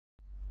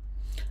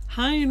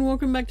Hi and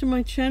welcome back to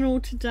my channel.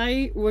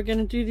 Today we're going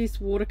to do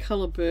this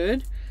watercolor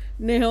bird.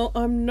 Now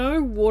I'm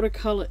no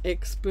watercolor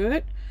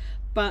expert,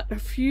 but a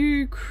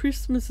few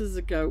Christmases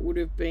ago, it would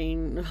have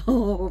been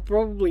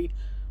probably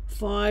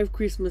 5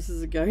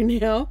 Christmases ago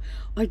now,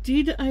 I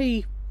did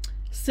a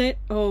set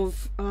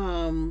of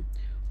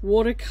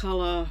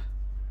watercolor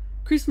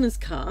Christmas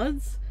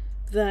cards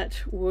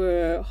that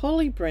were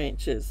holly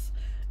branches,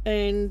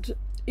 and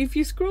if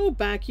you scroll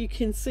back you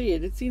can see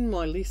it. It's in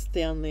my list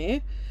down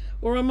there,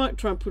 or I might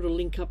try and put a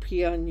link up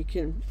here and you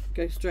can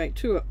go straight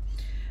to it.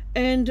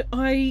 And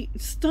I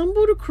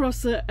stumbled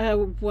across a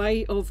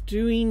way of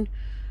doing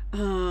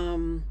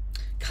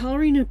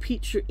colouring a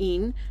picture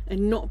in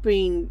and not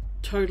being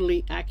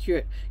totally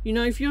accurate. You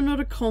know, if you're not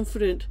a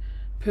confident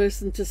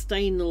person to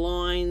stay in the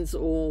lines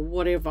or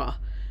whatever.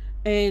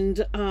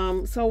 And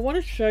so I want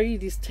to show you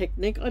this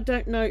technique. I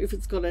don't know if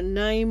it's got a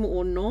name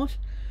or not.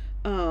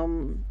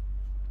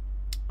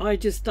 I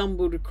just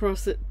stumbled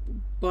across it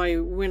by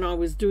when I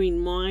was doing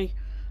my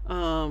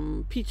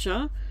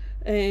picture,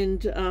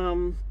 and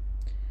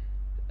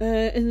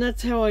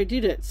that's how I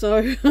did it.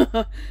 So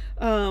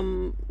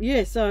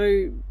yeah,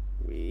 so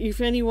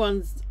if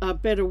anyone's a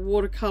better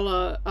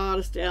watercolor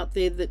artist out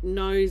there that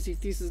knows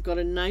if this has got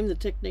a name, the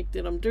technique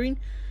that I'm doing,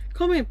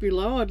 comment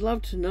below. I'd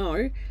love to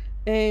know.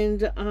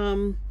 And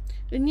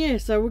yeah,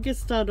 so we'll get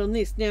started on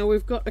this. Now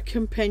we've got a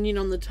companion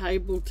on the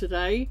table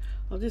today.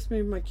 I'll just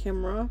move my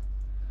camera.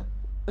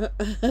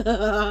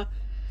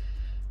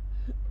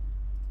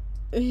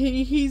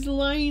 He's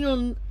laying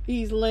on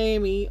his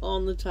lammy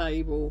on the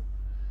table.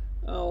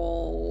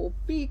 Oh,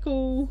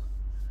 Pickle.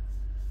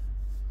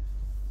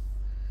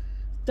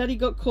 Daddy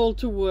got called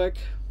to work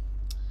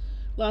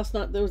last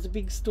night. There was a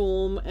big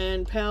storm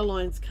and power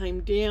lines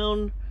came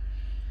down,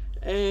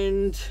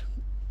 and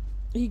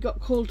he got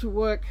called to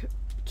work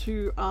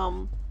to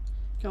go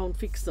and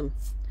fix them.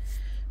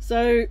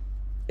 So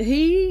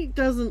he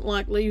doesn't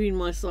like leaving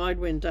my side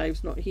when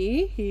Dave's not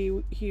here. He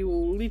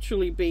will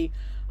literally be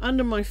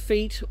under my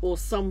feet or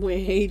somewhere.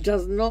 He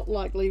does not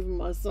like leaving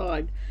my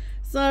side.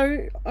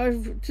 So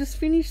I've just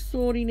finished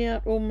sorting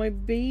out all my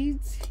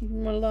beads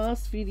in my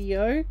last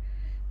video,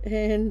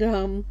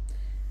 and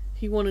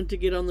he wanted to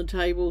get on the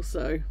table.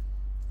 So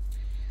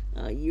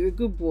you're a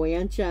good boy,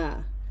 aren't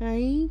ya?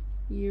 Hey,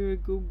 you're a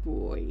good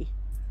boy.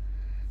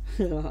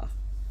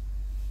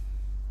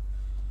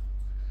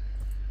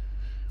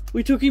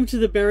 We took him to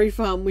the berry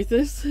farm with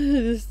us.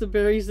 This is the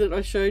berries that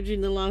I showed you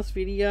in the last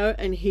video,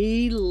 and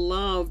he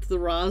loved the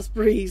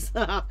raspberries.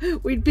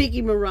 We'd pick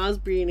him a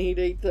raspberry and he'd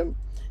eat them.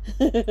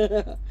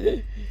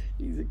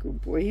 He's a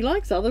good boy. He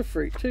likes other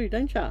fruit too,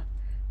 don't ya?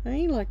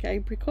 Hey, like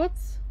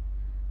apricots?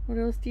 What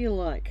else do you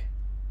like?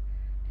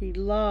 He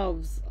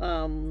loves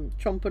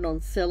chomping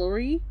on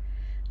celery,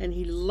 and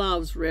he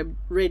loves red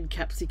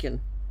capsicum.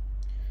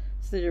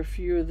 So there are a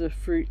few of the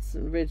fruits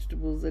and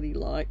vegetables that he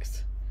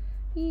likes.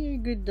 You're a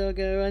good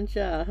doggo, aren't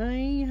ya?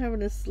 Hey,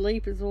 having a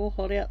sleep. It's all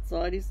hot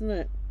outside, isn't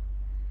it?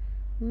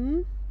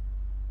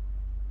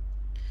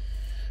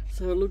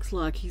 So it looks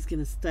like he's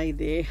going to stay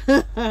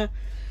there.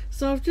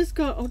 So I'll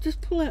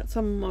just pull out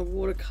some of my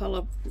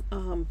watercolor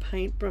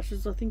paint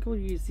brushes. I think I'll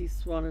use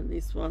this one and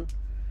this one.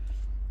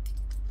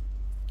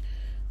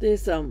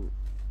 There's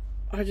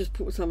I just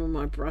put some of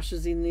my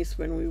brushes in this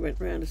when we went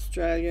around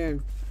Australia,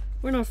 and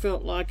when I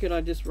felt like it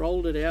I just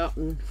rolled it out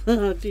and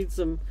did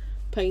some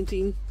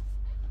painting.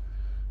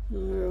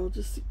 I'll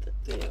just sit that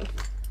there.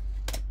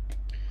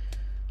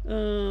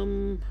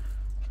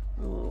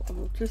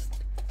 I'll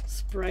just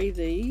spray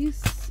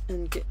these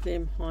and get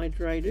them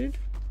hydrated.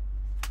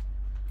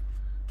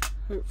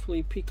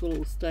 Hopefully Pickle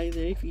will stay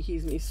there if he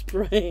hears me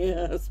spraying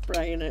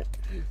it.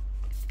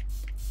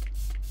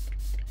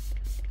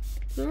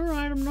 It's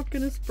alright, I'm not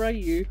going to spray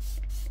you.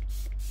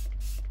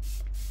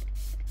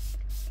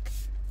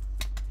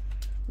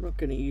 I'm not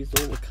going to use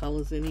all the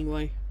colours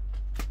anyway.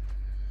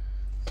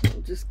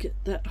 I'll just get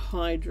that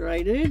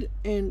hydrated,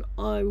 and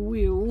I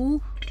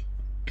will.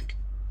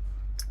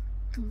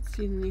 What's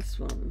in this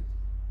one?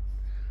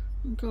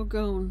 I think I'll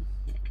go and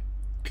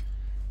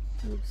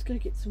I'll just go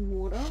get some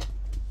water.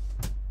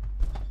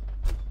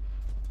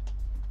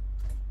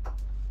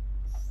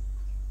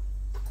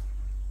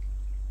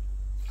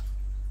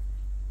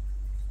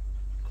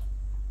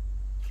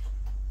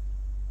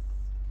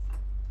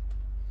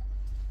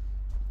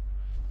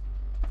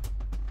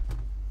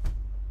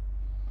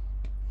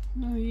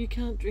 No, you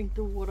can't drink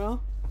the water.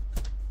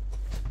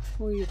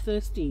 Oh, you're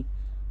thirsty.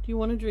 Do you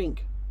want a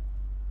drink?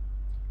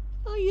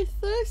 Oh, you're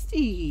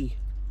thirsty.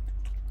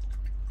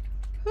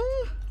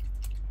 Huh?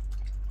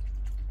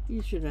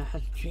 You should have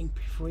had a drink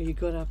before you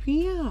got up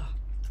here.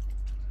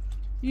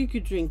 You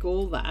could drink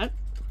all that.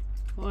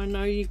 I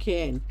know you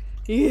can.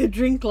 You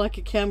drink like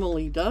a camel,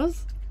 he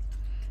does.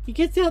 He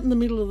gets out in the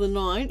middle of the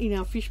night in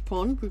our fish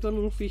pond. We've got a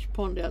little fish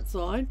pond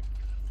outside.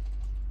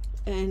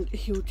 And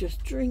he'll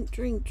just drink,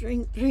 and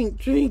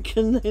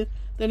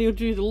then he'll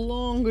do the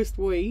longest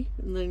wee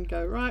and then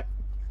go, right,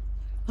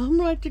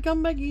 I'm right to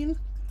come back in.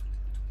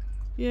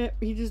 Yeah,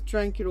 he just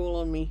drank it all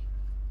on me.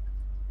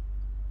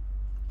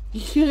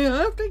 Yeah, I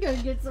have to go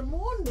get some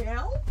more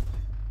now.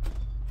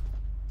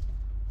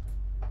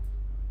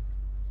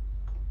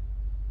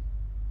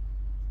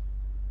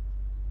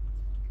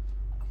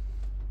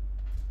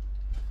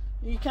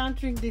 You can't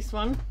drink this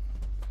one.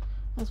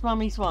 That's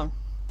Mummy's one.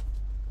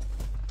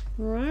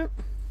 Alright.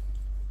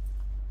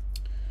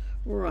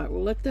 Alright,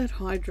 we'll let that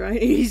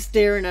hydrate. He's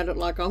staring at it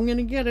like, I'm going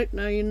to get it.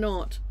 No, you're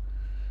not.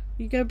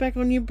 You go back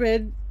on your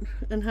bed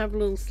and have a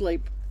little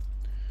sleep.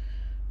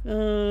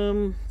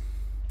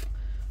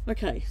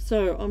 Okay,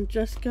 so I'm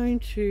just going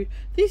to...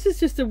 This is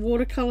just a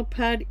watercolour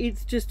pad.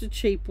 It's just a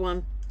cheap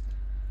one.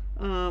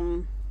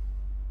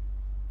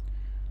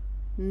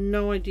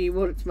 No idea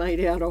what it's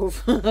made out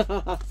of.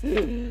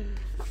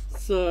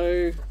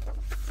 So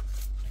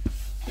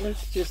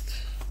let's just...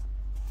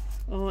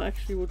 Oh,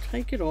 actually we'll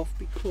take it off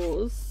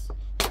because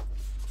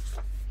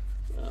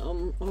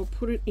I'll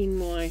put it in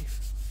my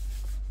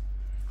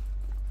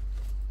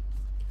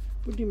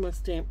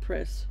stamp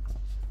press.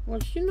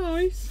 Watch your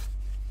nose.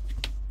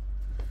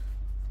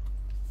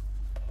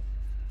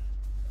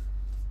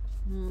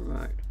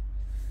 Alright.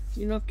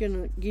 You're not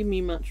gonna give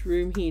me much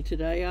room here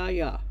today, are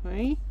ya?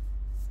 Hey?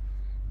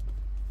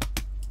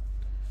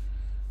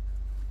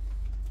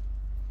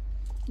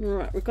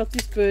 Alright, we've got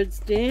this bird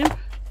stamp.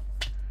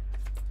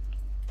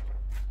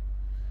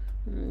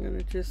 I'm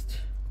gonna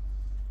just...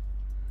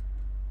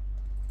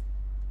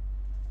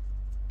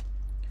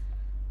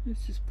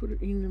 Let's just put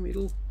it in the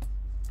middle.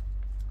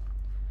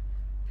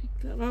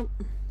 Pick that up.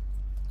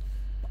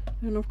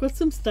 And I've got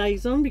some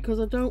stays on because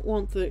I don't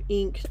want the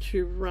ink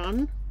to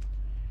run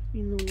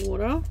in the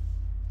water.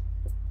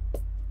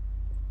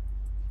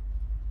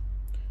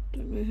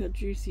 Don't know how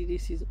juicy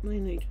this is. It may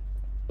need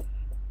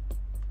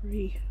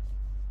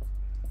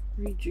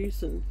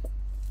rejuicing.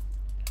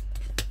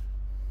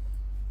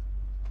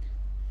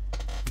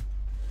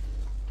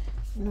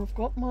 And I've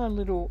got my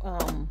little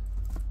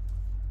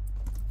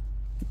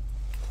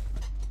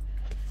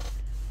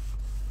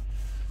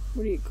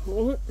what do you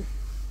call it?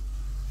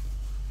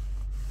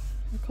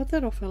 I got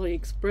that off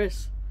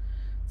AliExpress.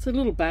 It's a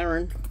little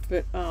barren,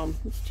 but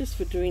it's just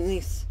for doing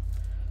this.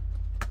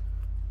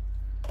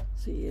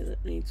 So yeah,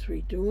 that needs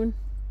redoing.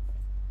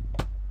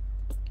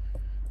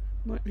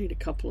 Might need a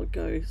couple of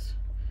goes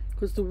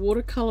because the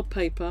watercolor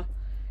paper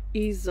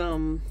is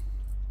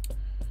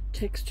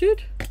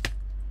textured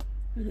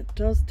and it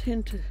does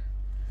tend to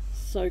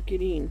soak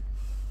it in.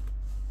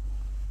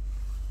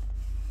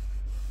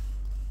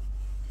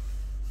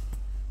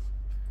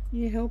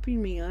 You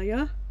helping me, are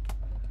ya?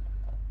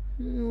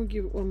 We'll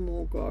give it one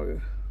more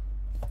go.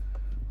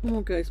 One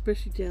more go,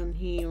 especially down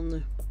here on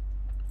the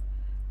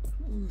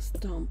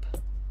stump.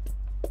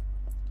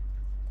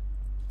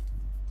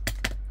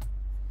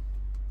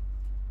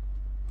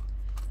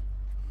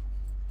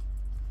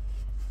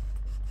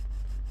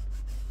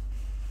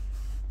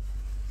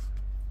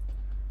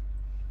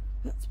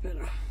 That's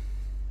better.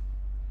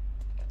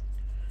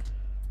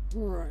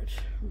 Alright,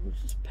 we'll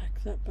just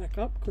pack that back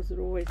up because it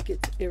always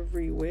gets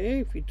everywhere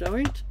if you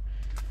don't.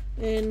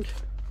 And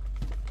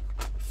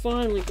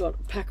finally got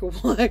a pack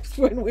of wipes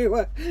when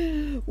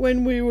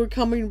we were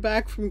coming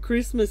back from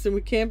Christmas and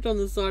we camped on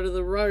the side of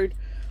the road.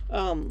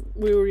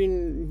 We were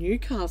in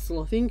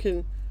Newcastle, I think,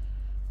 and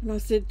I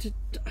said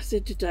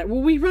to Dad,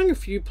 well, we rang a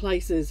few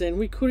places and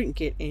we couldn't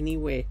get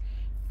anywhere.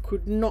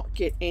 Could not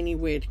get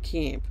anywhere to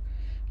camp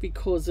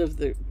because of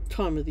the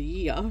time of the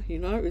year, you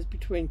know, it was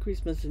between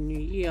Christmas and New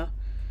Year.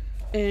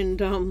 And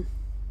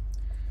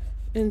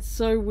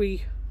so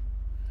we...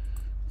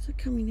 Is it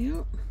coming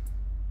out?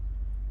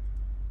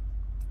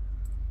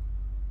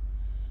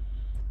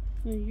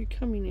 Are you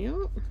coming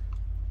out?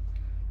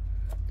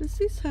 Does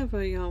this have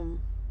a oh,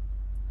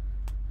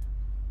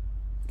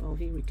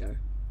 here we go.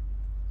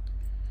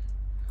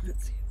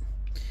 That's it.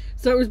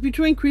 So it was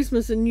between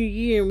Christmas and New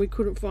Year and we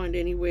couldn't find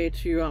anywhere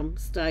to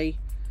stay,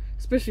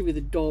 especially with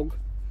a dog.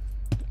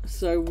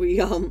 So we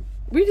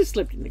just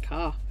slept in the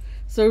car.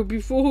 So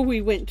before we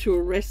went to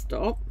a rest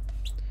stop,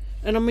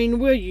 and I mean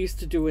we're used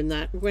to doing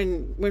that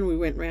when we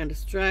went round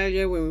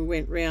Australia, when we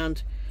went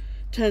round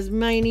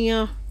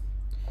Tasmania,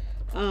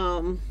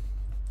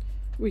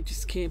 we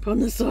just camp on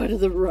the side of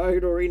the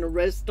road or in a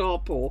rest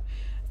stop. Or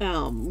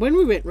when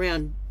we went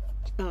round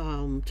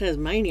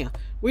Tasmania,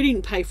 we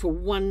didn't pay for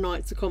one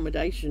night's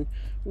accommodation.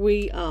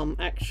 We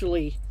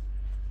actually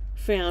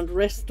found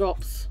rest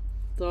stops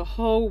the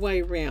whole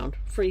way round,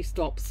 free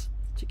stops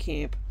to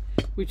camp,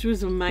 which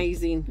was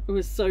amazing. It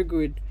was so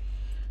good.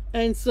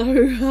 And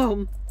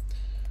so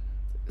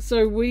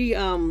so we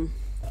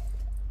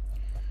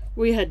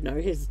had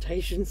no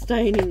hesitation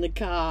staying in the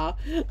car.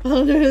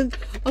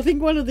 I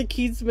think one of the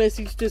kids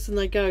messaged us and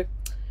they go,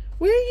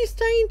 where are you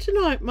staying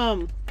tonight,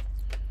 Mum?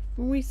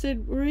 And we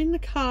said, we're in the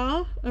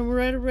car and we're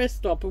at a rest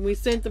stop, and we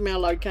sent them our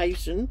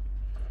location.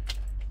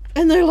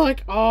 And they're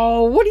like,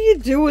 oh, what are you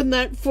doing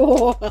that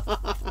for?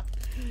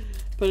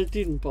 But it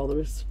didn't bother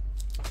us.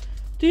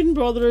 Didn't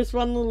bother us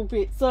one little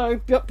bit.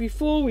 So, but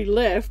before we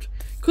left,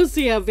 because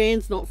see, our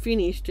van's not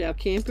finished, our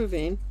camper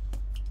van,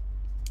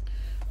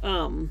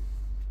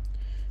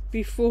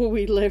 before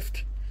we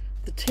left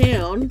the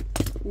town,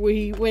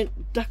 we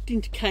ducked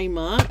into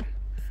Kmart.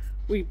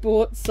 We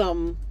bought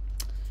some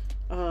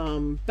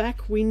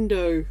back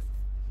window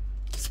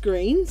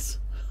screens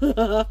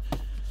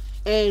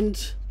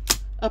and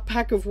a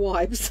pack of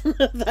wipes.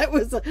 That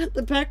was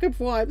the pack of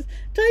wipes.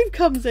 Dave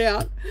comes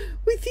out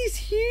with this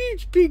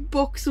huge big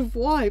box of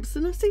wipes,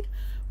 and I said,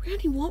 we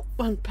only want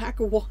one pack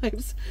of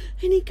wipes.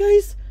 And he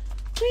goes,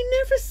 they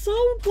never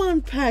sold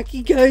one pack.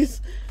 He goes,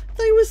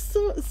 they were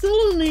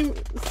selling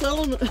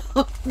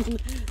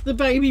the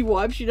baby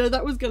wipes, you know,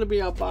 that was going to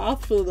be our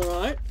bath for the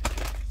night.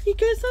 He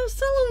goes, they were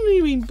selling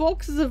them in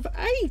boxes of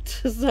 8.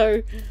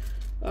 So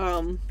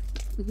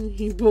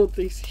he bought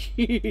this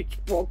huge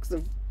box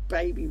of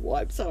baby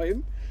wipes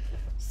home.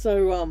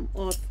 So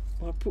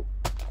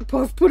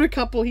I've put a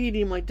couple here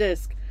near my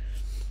desk,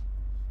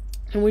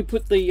 and we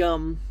put the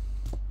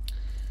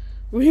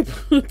what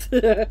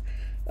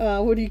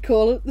do you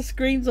call it, the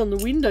screens on the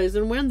windows,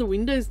 and wound the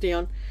windows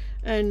down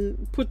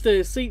and put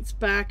the seats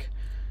back.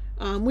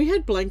 We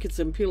had blankets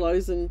and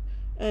pillows, and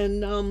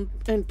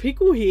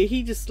Pickle here,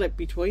 he just slept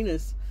between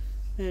us,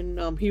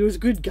 and he was a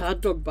good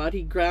guard dog, but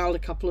he growled a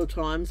couple of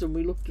times, and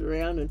we looked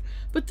around,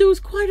 but there was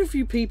quite a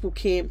few people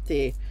camped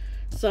there,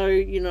 so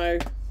you know,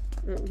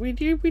 we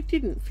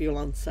didn't feel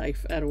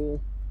unsafe at all.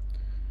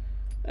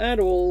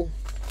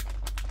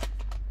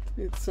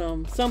 It's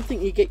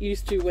something you get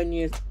used to when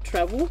you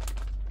travel,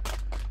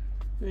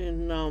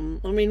 and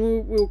I mean, we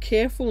were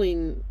careful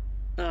in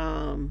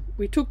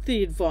we took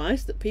the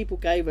advice that people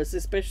gave us,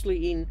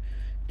 especially in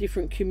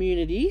different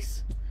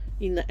communities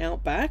in the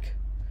outback.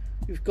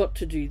 You've got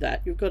to do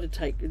that. You've got to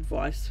take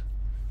advice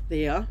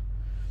there.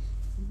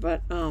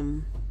 But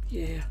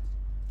yeah,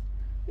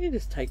 you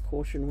just take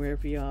caution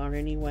wherever you are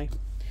anyway.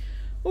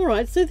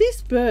 Alright, so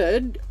this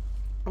bird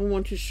I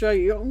want to show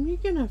you. You're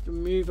going to have to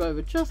move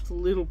over just a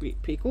little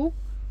bit, Pickle.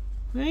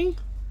 Hey?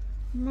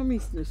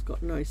 Mummy's just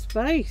got no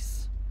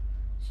space.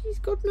 She's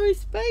got no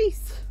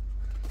space.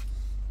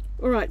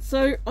 Alright,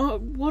 so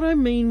what I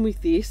mean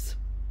with this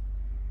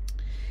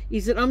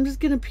is that I'm just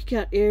going to pick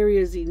out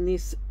areas in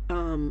this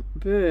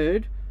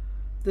bird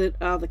that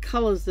are the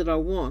colours that I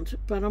want,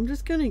 but I'm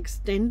just going to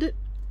extend it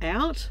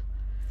out.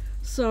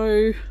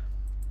 So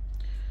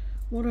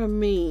what I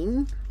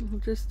mean, I'll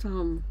just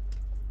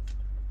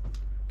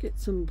get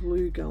some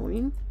blue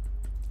going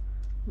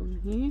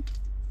on here.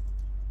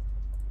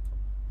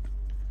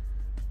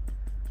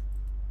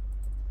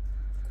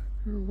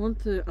 I want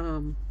the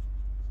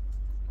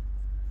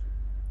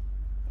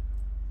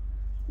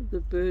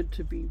bird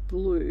to be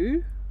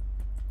blue.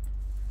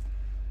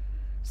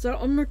 So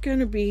I'm not going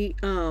to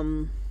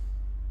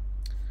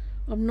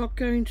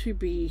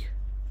be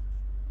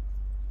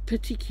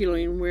particular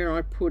in where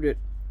I put it.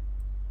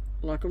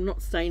 Like, I'm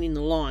not staying in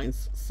the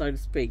lines, so to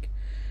speak.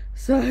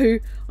 So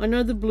I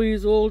know the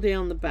blue's all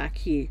down the back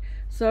here,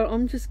 so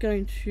I'm just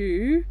going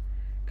to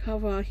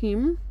cover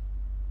him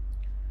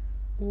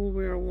all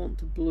where I want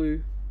the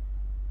blue,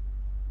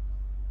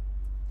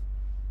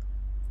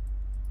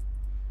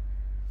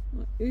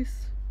 like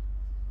this.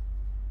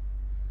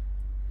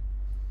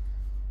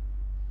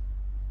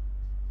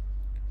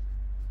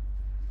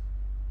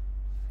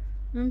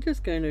 I'm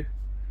just going to,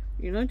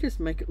 you know, just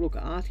make it look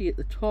arty at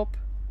the top,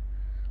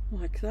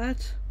 like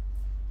that.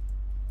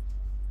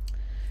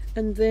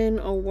 And then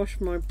I'll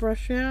wash my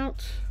brush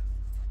out,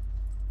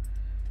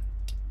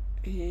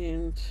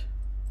 and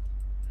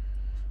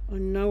I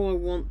know I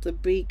want the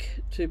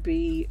beak to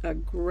be a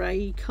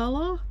grey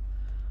colour.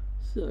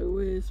 So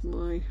where's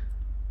my,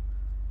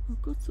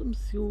 I've got some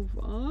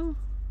silver,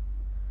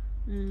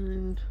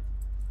 and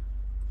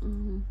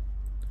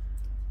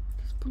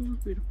just put a little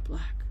bit of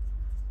black.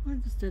 I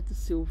just add the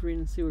silver in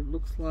and see what it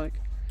looks like.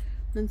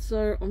 And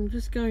so I'm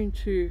just going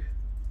to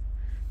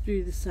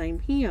do the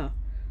same here.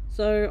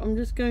 So I'm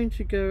just going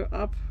to go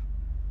up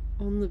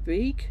on the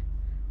beak,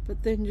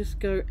 but then just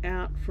go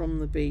out from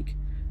the beak.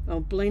 I'll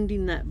blend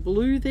in that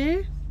blue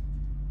there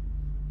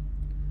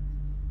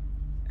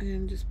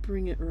and just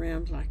bring it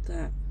around like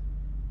that.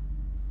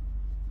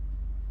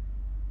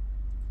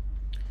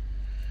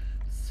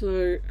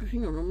 So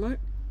hang on, I might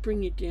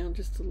bring it down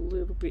just a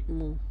little bit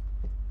more.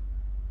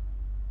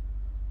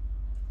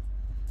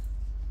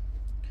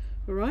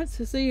 Alright,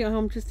 so see,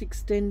 I'm just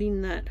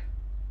extending that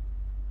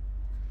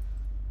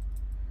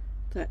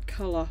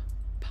colour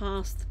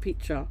past the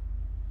picture.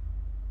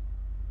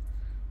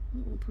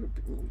 I'll put a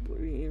bit more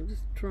blue here. I'm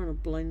just trying to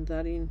blend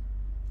that in.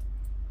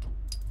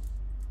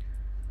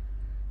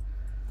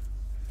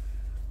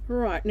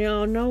 Right,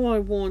 now I know I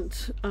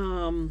want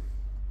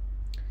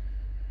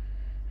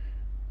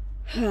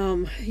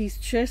his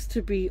chest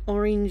to be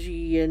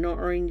orangey, not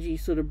orangey,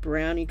 sort of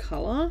browny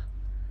colour.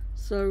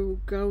 So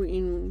we'll go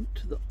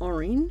into the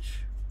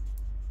orange.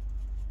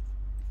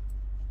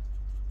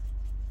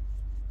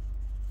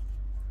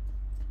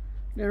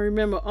 Now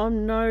remember,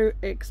 I'm no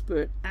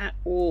expert at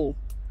all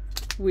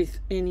with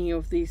any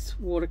of this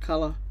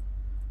watercolour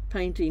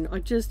painting. I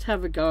just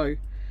have a go,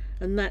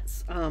 and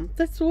that's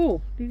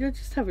all. You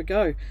just have a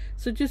go.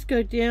 So just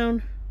go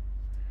down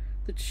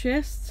the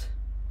chest,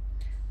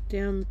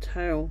 down the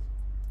tail,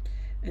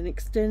 and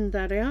extend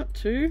that out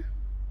too.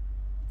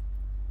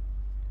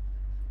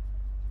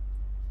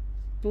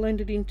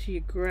 Blend it into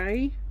your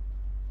grey.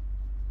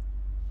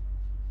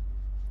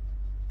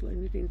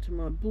 Blend it into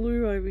my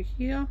blue over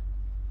here.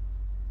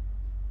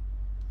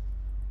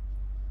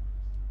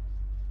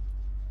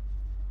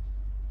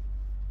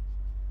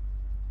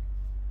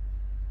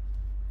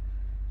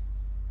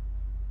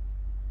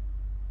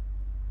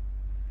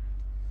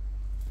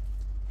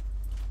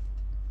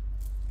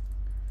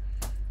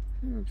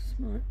 I just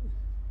might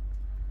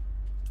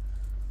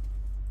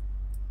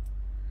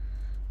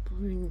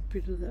bring a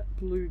bit of that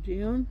blue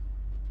down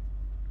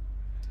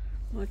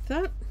like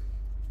that.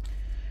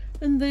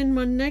 And then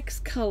my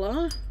next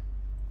colour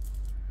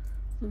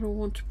that I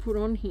want to put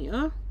on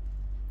here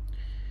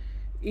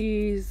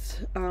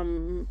is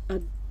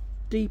a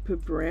deeper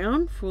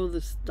brown for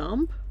the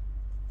stump.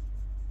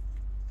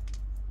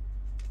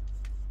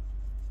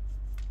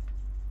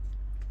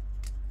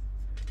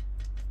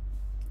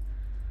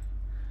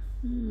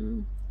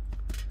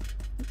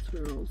 That's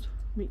where I was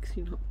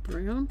mixing up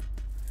brown.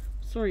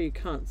 Sorry you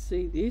can't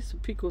see this.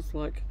 Pickle's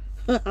like,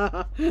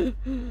 Pickle!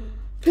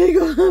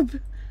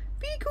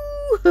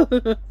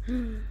 Pickle!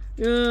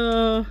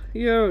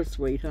 You're a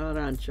sweetheart,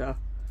 aren't you?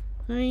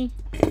 Hey?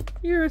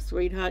 You're a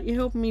sweetheart. You're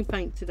helping me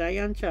paint today,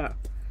 aren't you?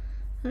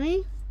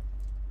 Hey?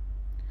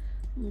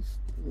 Let's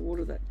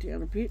water that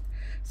down a bit.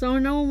 So I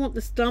know I want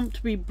the stump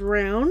to be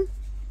brown.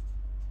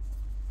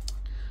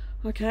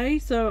 Okay,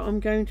 so I'm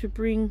going to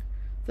bring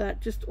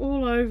that just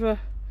all over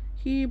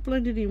here,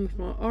 blend it in with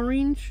my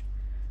orange,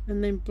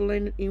 and then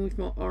blend it in with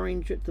my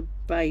orange at the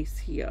base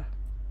here.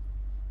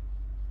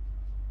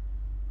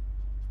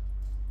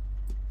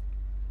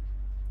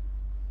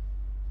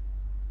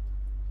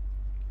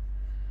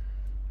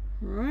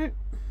 Right.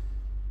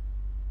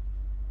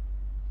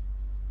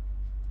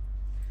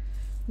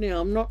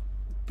 Now I'm not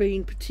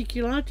being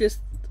particular, I'm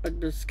just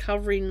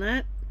covering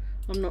that.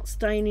 I'm not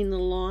staining the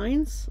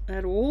lines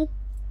at all.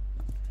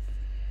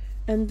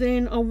 And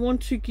then I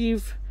want to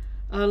give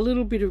a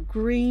little bit of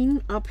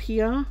green up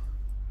here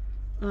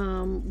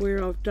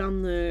where I've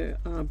done the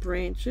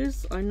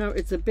branches. I know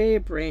it's a bare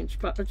branch,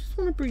 but I just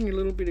want to bring a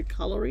little bit of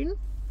colour in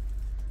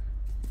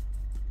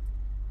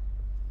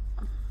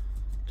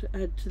to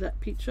add to that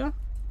picture.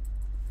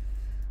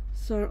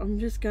 So I'm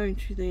just going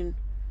to then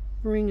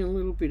bring a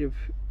little bit of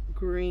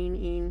green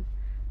in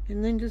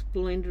and then just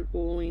blend it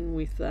all in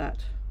with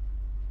that.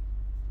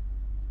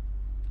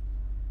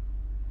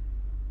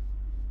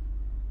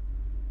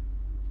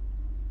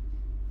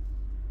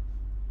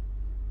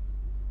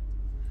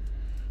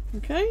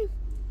 Okay,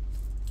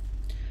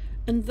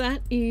 and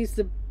that is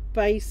the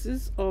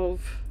basis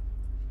of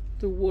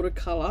the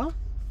watercolour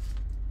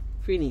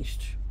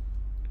finished.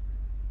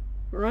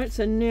 Alright,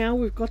 so now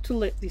we've got to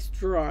let this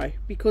dry,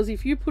 because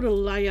if you put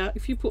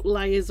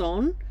layers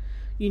on,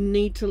 you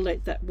need to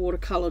let that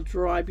watercolour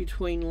dry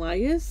between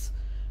layers.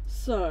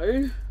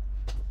 So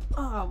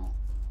I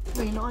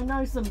mean, I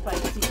know some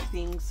basic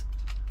things,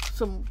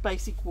 some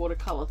basic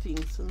watercolour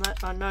things, and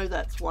that I know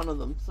that's one of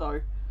them.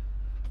 So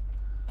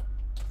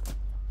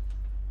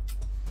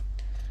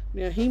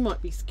now he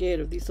might be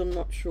scared of this, I'm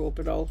not sure,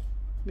 but I'll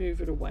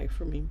move it away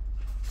from him.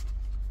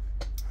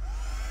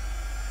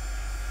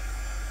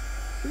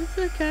 It's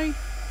okay.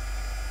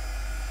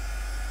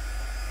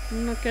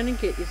 I'm not going to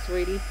get you,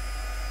 sweetie.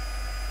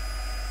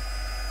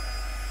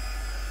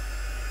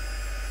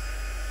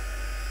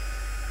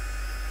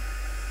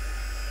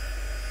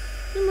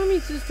 And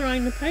Mummy's just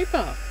drying the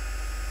paper.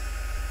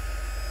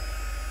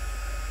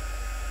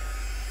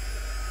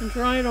 And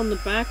dry it on the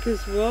back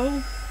as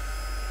well,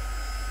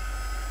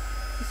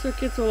 so it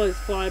gets all those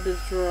fibres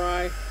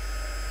dry.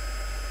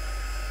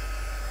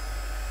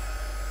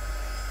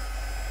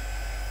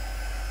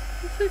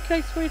 It's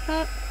okay,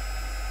 sweetheart.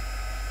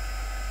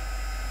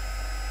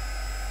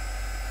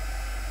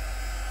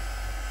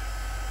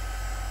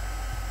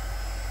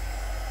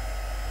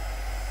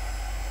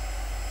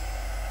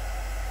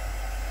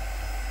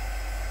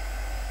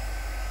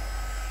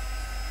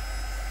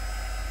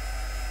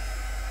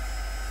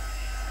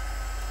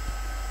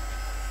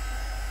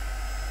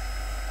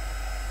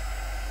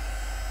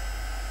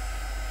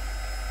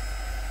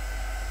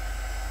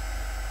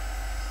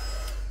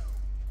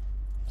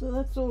 So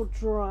that's all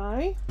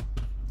dry.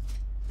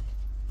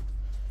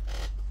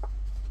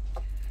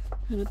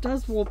 And it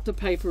does warp the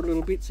paper a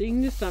little bit, so you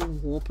can just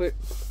unwarp it.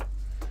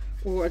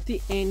 Or at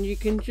the end you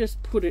can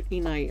just put it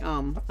in a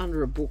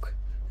under a book.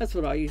 That's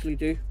what I usually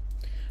do.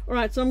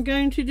 Alright, so I'm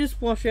going to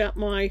just wash out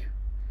my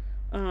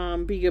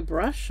bigger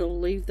brush. I'll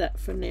leave that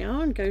for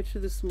now and go to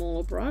the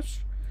smaller brush.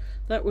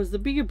 That was, the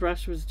bigger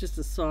brush was just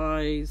a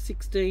size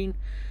 16.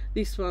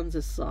 This one's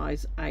a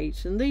size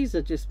 8. And these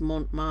are just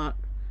Montmartre.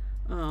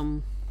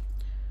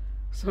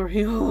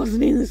 Sorry, I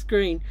wasn't in the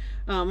screen.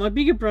 My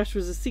bigger brush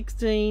was a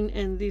 16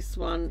 and this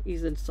one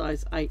is a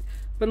size 8.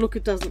 But look,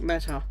 it doesn't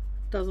matter.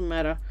 Doesn't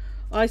matter.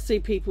 I see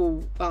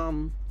people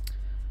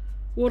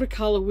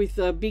watercolor with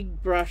a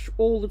big brush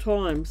all the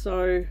time.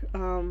 So,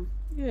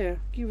 yeah,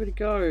 give it a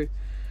go.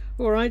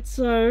 Alright,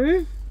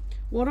 so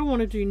what I want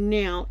to do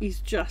now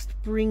is just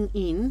bring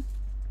in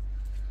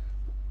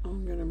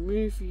I'm going to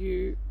move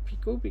you,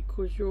 Pickle,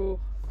 because you're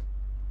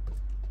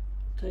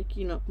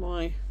taking up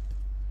my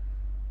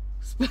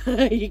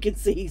you can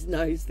see his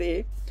nose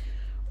there.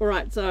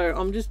 Alright, so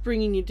I'm just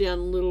bringing you down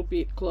a little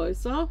bit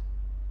closer.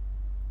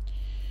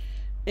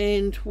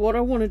 And what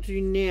I want to do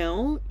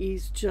now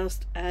is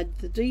just add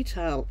the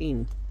detail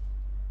in.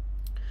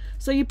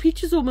 So your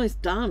picture's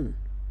almost done.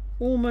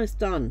 Almost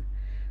done.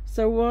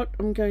 So what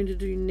I'm going to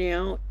do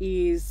now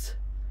is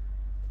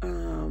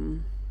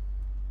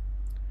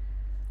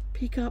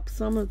pick up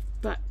some of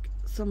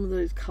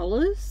those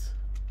colours.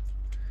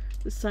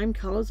 The same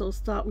colours. I'll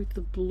start with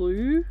the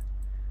blue,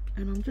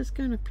 and I'm just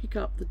going to pick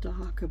up the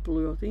darker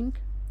blue, I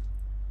think.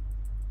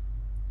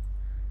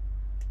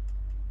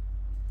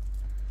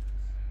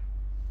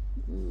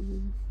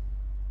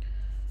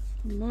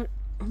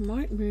 I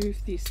might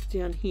move this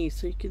down here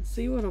so you can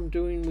see what I'm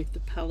doing with the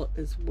palette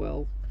as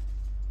well.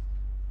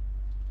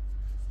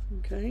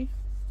 Okay,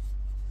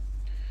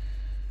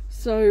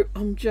 so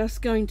I'm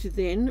just going to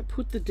then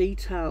put the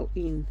detail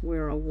in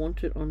where I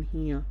want it on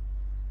here.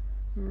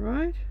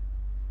 Alright,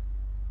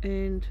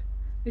 and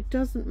it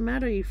doesn't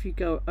matter if you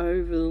go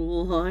over the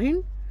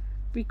line,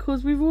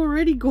 because we've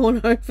already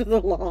gone over the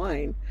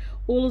line.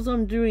 All as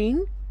I'm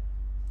doing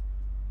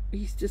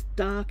is just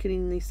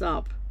darkening this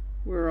up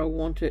where I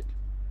want it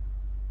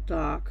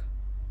dark.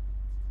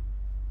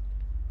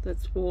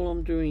 That's all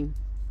I'm doing.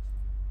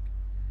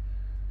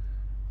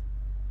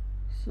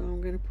 So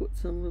I'm going to put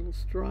some little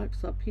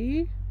stripes up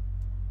here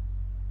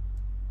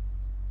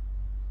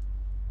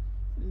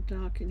and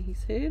darken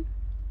his head.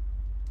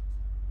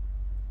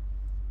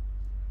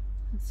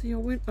 And see, I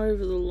went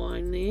over the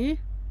line there.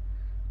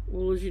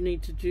 All you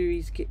need to do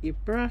is get your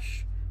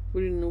brush,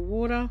 put it in the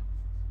water,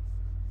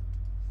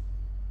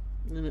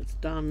 and it's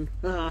done.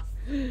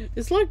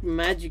 It's like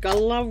magic. I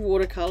love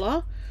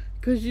watercolor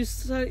because you're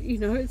so, you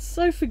know, it's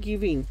so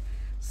forgiving,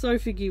 so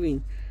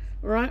forgiving.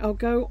 All right, I'll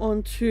go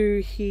on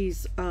to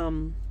his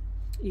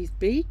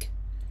beak,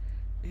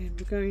 and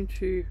we're going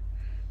to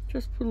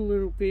just put a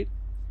little bit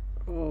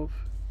of,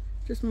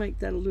 just make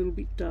that a little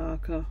bit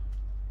darker.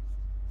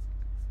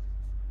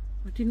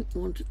 I didn't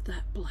want it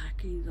that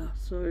black either,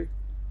 so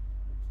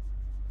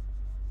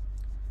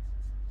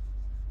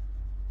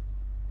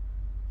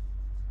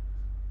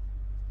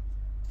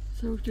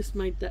we've just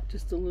made that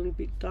just a little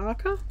bit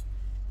darker.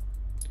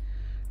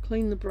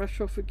 Clean the brush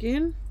off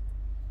again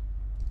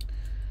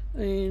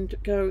and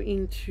go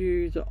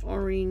into the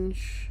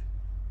orange.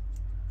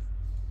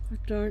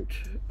 I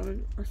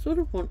sort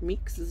of want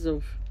mixes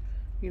of,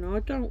 you know, I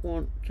don't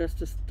want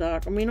just as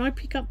dark. I mean, I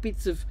pick up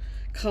bits of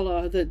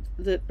colour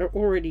that are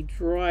already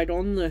dried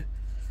on the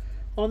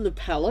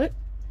palette,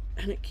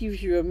 and it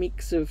gives you a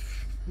mix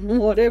of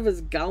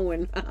whatever's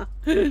going.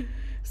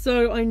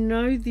 So I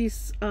know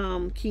this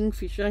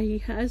kingfisher, he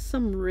has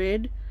some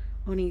red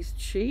on his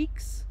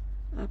cheeks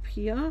up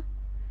here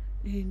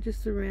and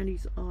just around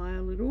his eye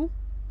a little.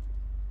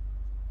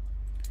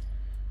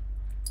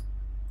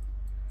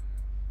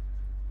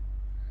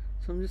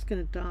 So I'm just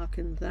going to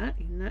darken that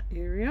in that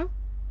area.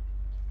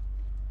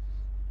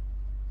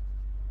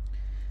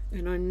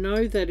 And I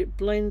know that it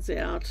blends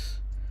out.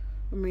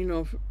 I mean,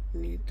 I've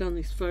done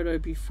this photo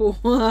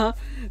before.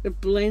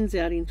 It blends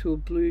out into a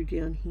blue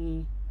down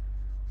here.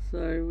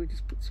 So we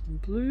just put some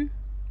blue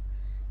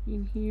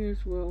in here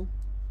as well.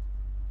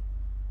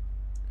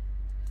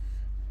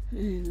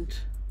 And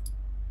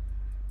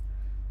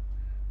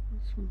I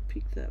just want to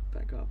pick that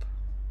back up.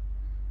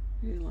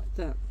 Yeah, like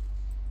that.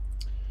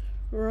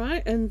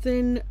 Alright, and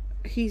then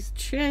his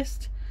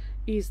chest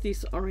is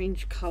this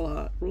orange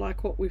colour,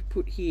 like what we've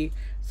put here.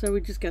 So we're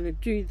just going to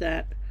do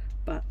that,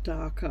 but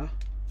darker.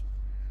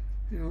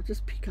 And I'll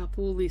just pick up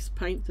all this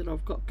paint that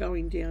I've got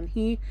going down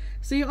here.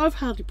 See, I've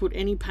hardly put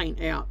any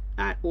paint out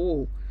at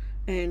all.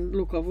 And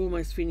look, I've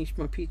almost finished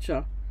my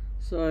picture.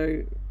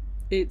 So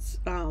it's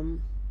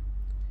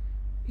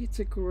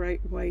a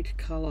great way to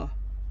colour.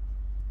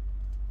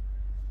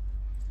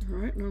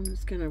 Alright, and I'm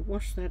just going to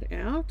wash that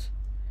out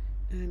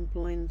and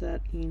blend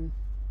that in.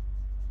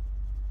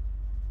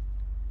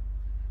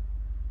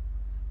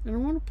 And I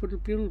want to put a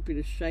little bit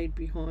of shade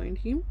behind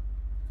him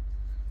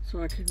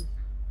so I can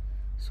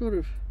sort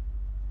of,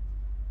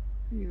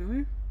 you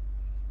know,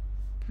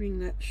 bring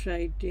that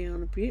shade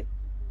down a bit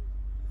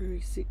where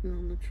he's sitting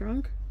on the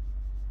trunk.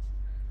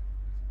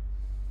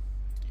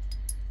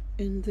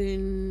 And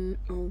then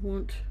I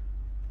want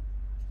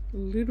a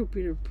little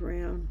bit of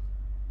brown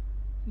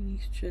in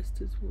his chest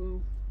as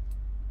well.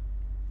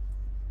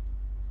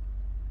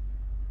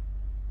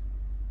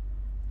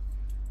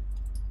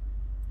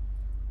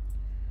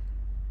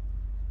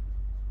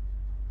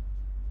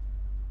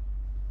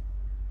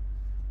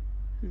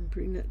 And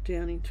bring that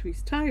down into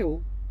his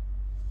tail.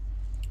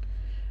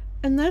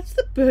 And that's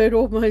the bird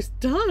almost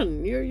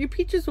done. Your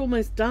picture's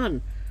almost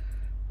done.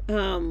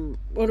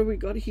 What have we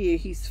got here?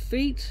 His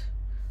feet.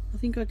 I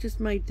think I just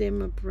made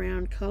them a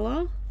brown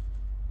colour.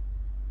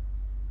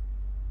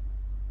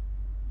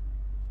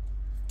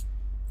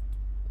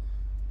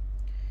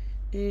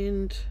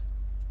 And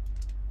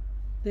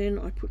then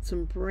I put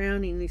some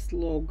brown in this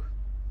log.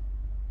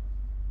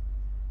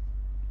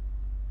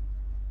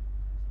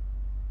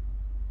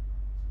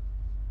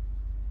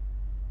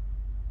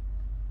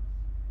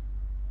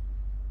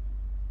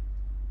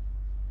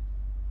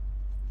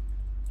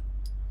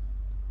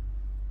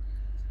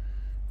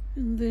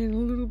 And then a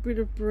little bit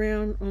of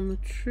brown on the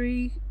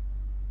tree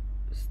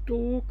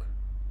stalk,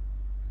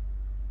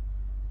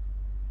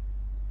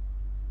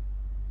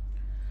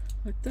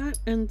 like that.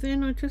 And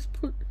then I just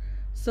put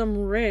some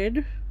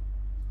red,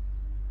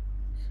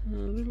 a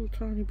little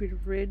tiny bit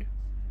of red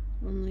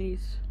on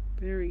these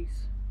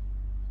berries.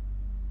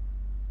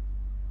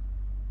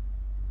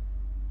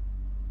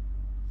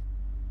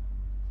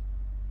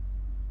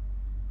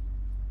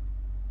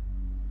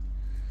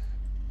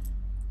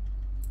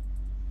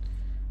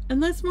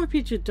 And that's my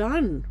picture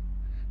done.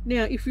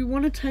 Now if you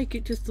want to take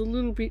it just a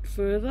little bit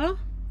further,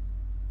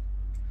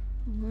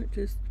 I might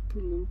just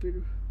put a little bit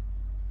of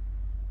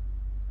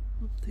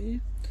up there.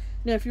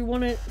 Now if you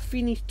want to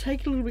finish,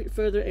 take it a little bit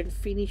further and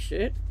finish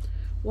it,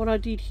 what I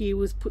did here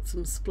was put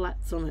some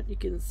splats on it. You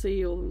can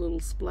see all the little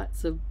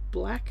splats of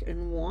black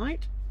and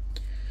white.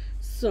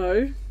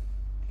 So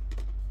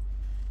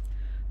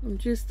I'm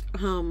just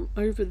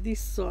over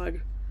this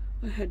side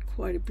I had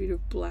quite a bit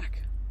of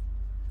black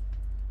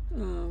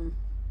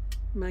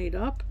made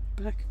up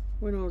back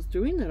when I was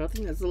doing that. I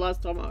think that's the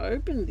last time I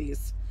opened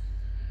this.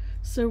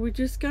 So we're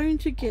just going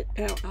to get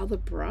our other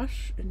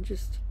brush and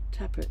just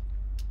tap it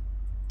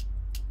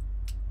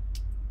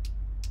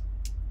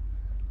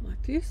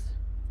like this.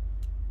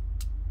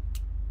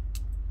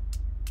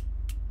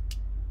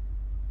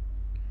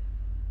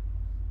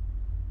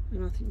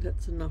 And I think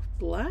that's enough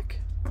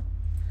black.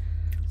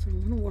 So I'm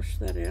going to wash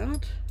that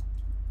out.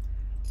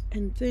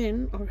 And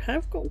then I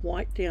have got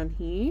white down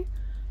here,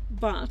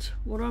 but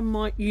what I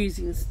might use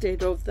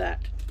instead of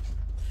that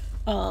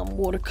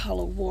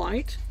watercolor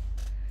white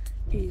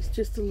is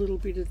just a little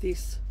bit of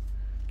this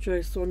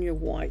Jo Sonia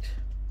white.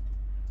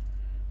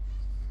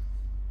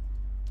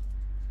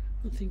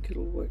 I think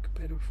it'll work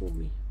better for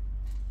me.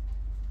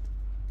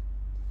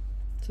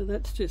 So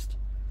that's just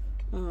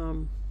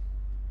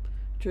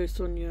Jo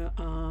Sonia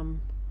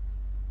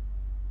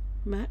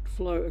matte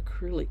flow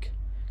acrylic,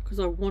 because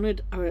I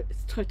wanted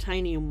it's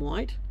titanium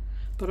white,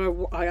 but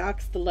I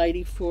asked the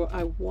lady for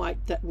a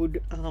white that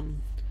would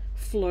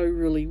flow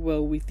really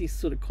well with this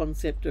sort of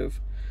concept of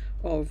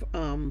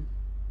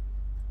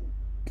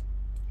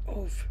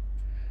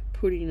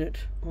putting it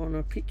on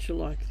a picture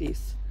like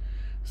this.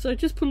 So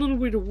just put a little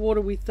bit of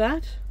water with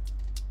that,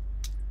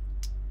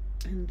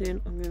 and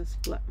then I'm going to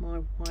splat my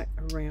white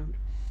around.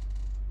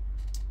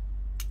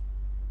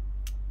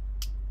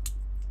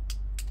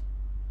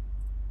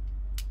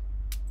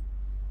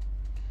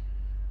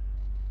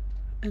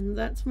 And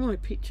that's my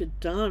picture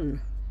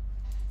done.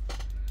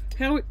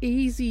 How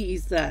easy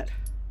is that?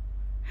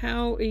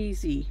 How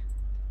easy.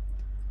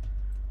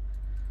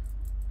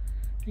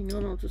 Hang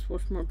on, I'll just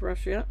wash my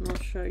brush out and I'll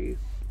show you.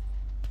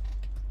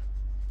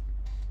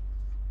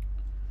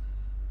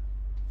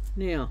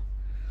 Now,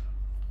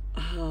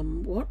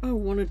 what I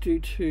want to do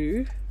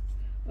too,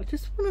 I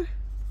just want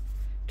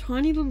a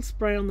tiny little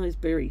spray on those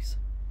berries.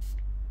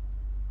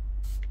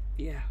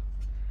 Yeah,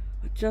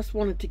 I just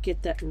wanted to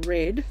get that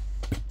red.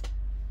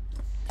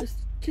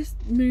 Just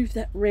move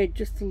that red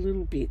just a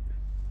little bit.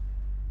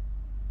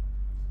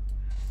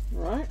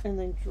 Right, and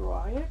then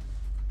dry it.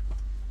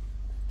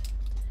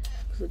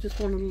 Because I just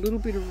want a little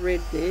bit of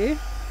red there.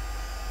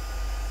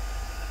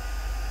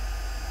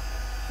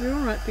 You're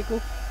alright,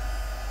 Pickle.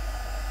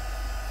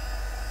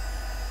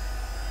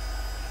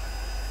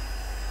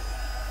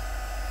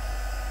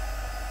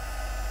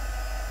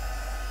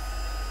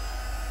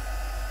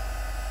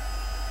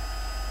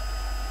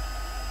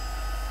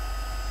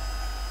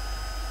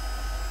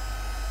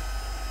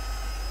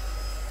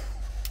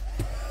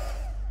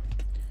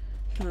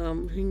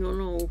 Hang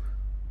on, I'll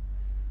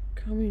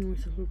come in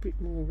with a little bit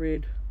more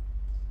red.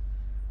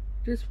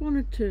 Just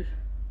wanted to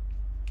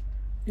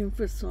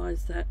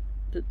emphasize that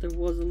there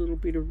was a little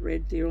bit of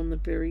red there on the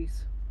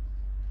berries.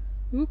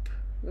 Oop,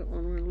 that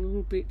one went a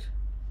little bit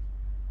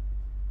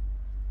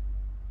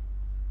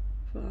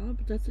far,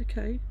 but that's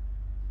okay.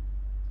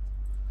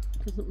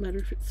 Doesn't matter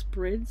if it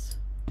spreads.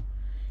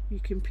 You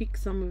can pick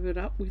some of it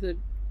up with a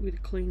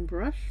clean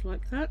brush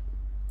like that.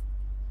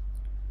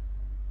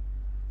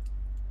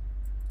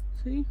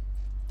 See?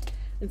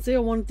 And see, I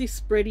want this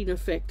spreading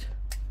effect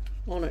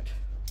on it.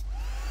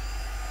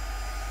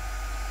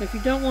 Now, if you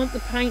don't want the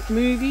paint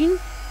moving,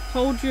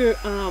 hold your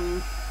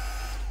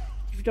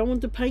if you don't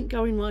want the paint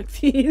going like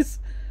this,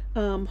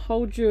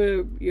 hold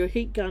your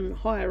heat gun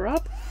higher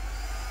up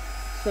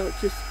so it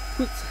just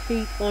puts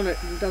heat on it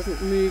and doesn't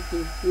move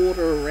the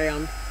water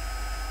around.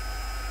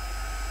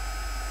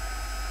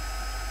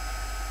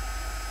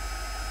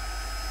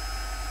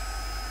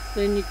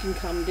 Then you can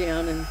come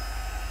down and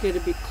get a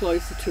bit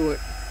closer to it.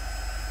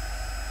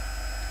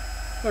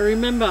 But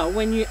remember,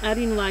 when you add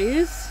in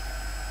layers,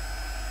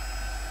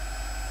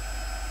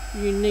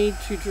 you need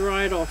to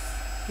dry it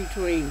off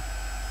between.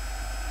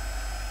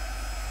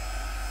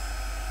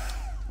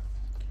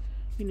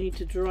 You need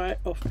to dry it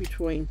off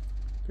between.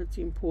 That's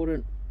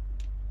important.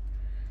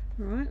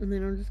 Alright, and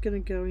then I'm just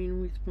going to go in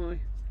with my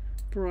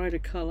brighter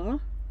colour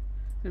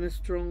and a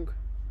strong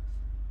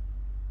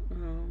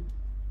and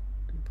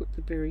put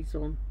the berries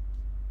on.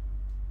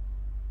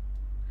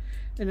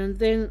 And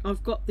then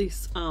I've got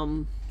this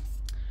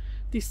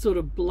this sort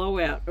of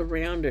blowout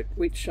around it,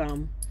 which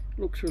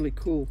looks really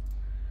cool.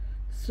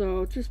 So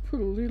I'll just put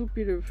a little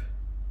bit of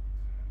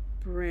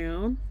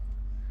brown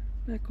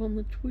back on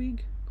the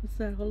twig,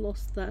 because I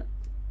lost that.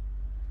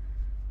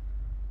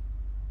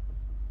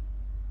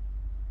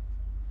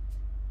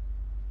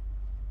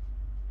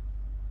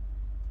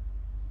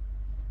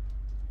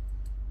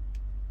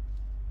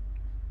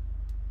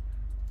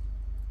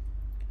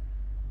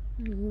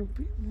 And a little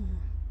bit more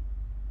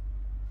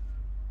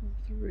of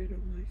the red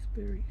on those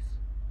berries.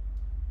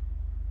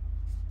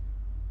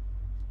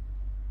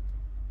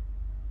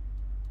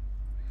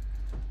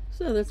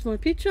 So that's my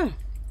picture.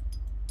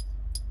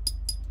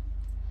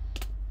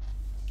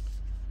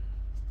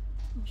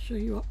 I'll show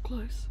you up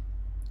close.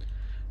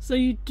 So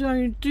you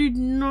do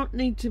not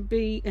need to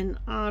be an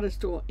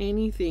artist or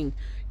anything.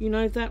 You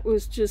know, that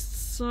was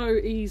just so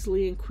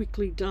easily and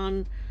quickly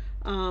done.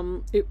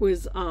 It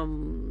was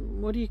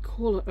what do you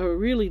call it, a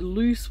really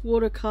loose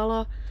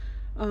watercolor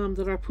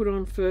that I put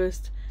on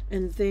first,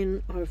 and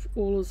then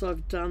all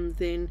I've done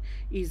then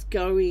is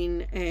go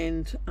in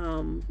and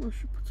I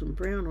should put some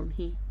brown on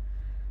here,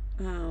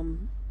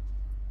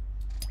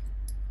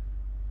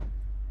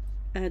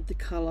 add the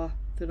color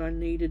that I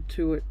needed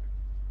to it.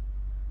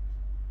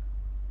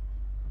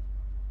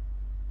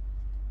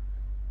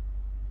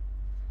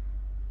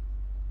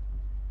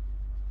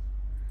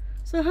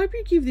 So I hope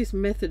you give this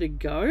method a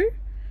go,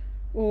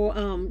 or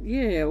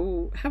yeah,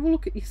 or have a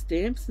look at your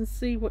stamps and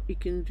see what you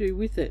can do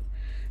with it.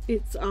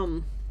 It's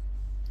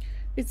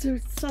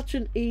such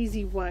an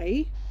easy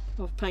way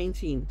of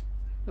painting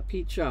a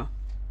picture.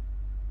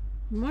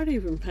 I might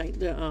even paint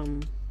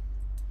the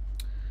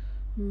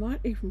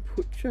might even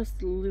put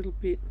just a little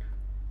bit,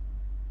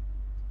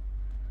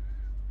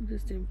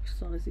 just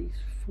emphasize his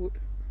foot,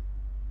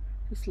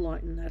 just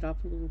lighten that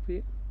up a little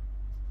bit.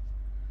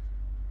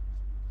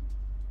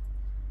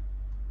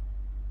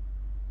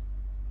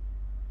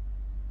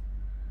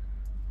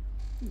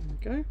 There we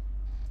go.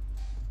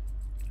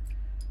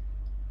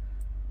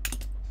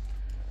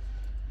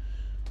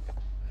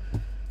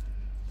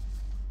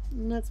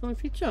 And that's my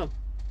picture.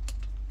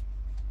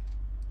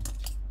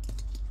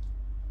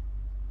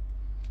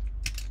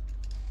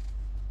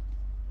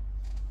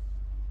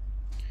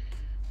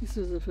 This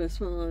is the first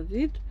one I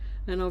did,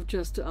 and I've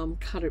just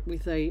cut it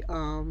with a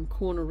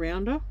corner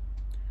rounder.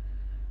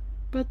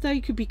 But they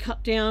could be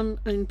cut down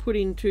and put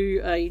into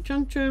a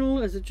junk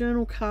journal as a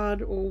journal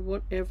card or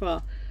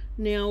whatever.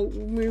 Now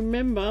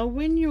remember,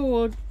 when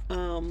you're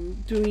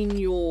doing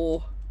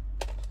your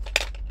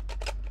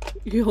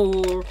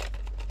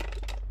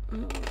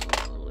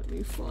let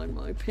me find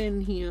my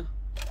pen here.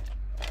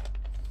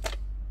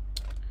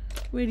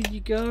 Where did you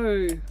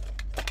go?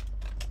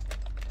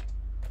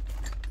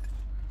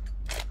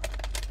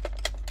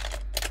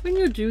 When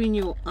you're doing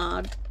your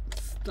art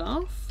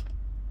stuff,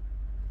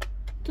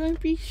 don't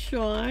be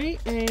shy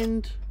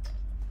and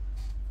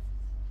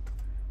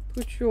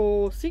put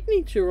your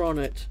signature on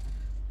it.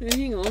 Now,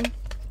 hang on,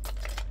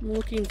 I'm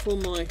looking for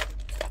my,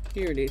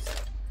 here it is.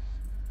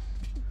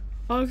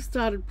 I've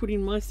started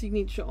putting my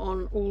signature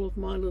on all of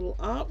my little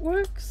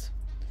artworks,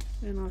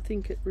 and I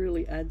think it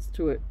really adds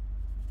to it.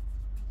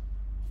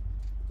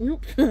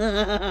 Oop.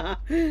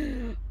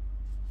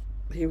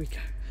 Here we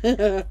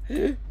go.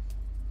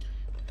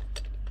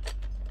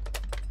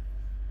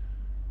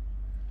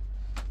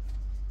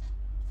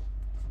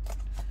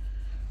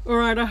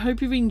 Alright, I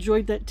hope you've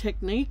enjoyed that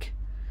technique.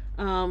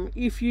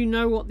 If you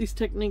know what this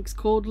technique's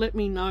called, let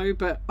me know,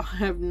 but I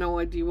have no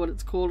idea what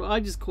it's called. I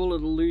just call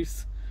it a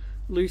loose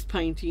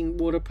painting,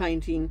 water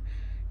painting,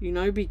 you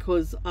know,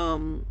 because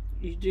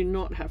you do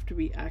not have to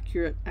be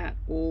accurate at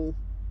all.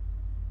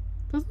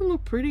 Doesn't it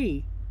look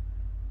pretty?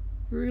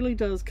 It really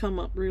does come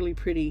up really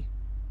pretty.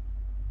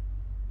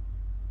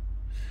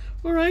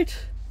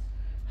 Alright,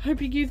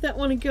 hope you give that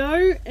one a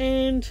go.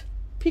 And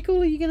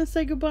Pickle, are you going to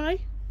say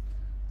goodbye?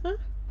 Huh?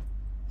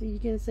 Are you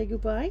going to say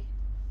goodbye?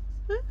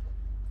 Huh?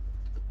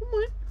 Come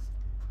on.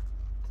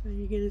 Are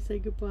you going to say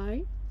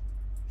goodbye?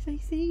 Say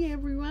see you,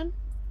 everyone.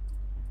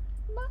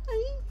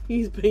 Bye.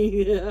 He's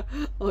been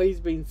he's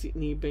been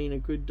sitting here being a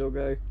good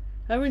doggo,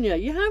 haven't you?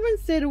 You haven't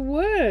said a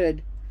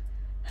word.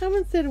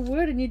 Haven't said a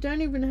word, and you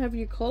don't even have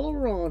your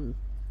collar on.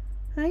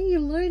 Hey, you're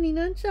learning,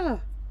 aren't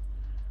you?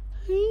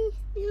 Hey,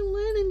 you're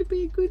learning to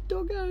be a good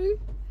doggo.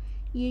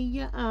 Yeah,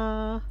 you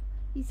are.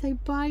 You say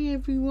bye,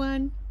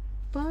 everyone.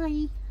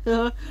 Bye.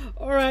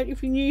 Alright,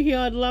 if you're new here,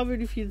 I'd love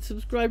it if you'd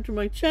subscribe to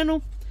my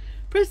channel.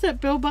 Press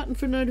that bell button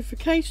for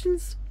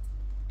notifications.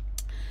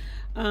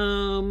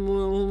 I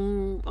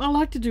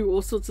like to do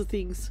all sorts of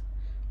things,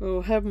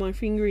 or have my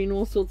finger in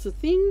all sorts of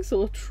things,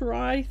 or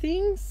try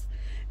things.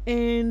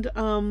 And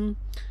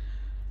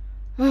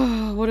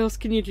what else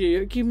can you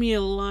do? Give me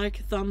a like,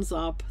 a thumbs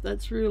up.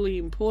 That's really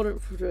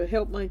important to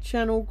help my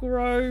channel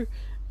grow.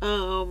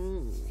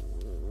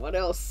 What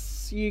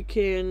else? You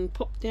can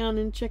pop down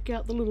and check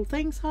out the little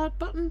thanks heart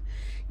button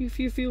if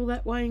you feel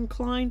that way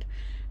inclined.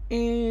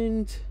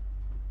 And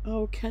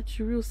I'll catch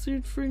you real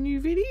soon for a new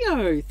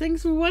video.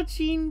 Thanks for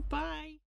watching. Bye.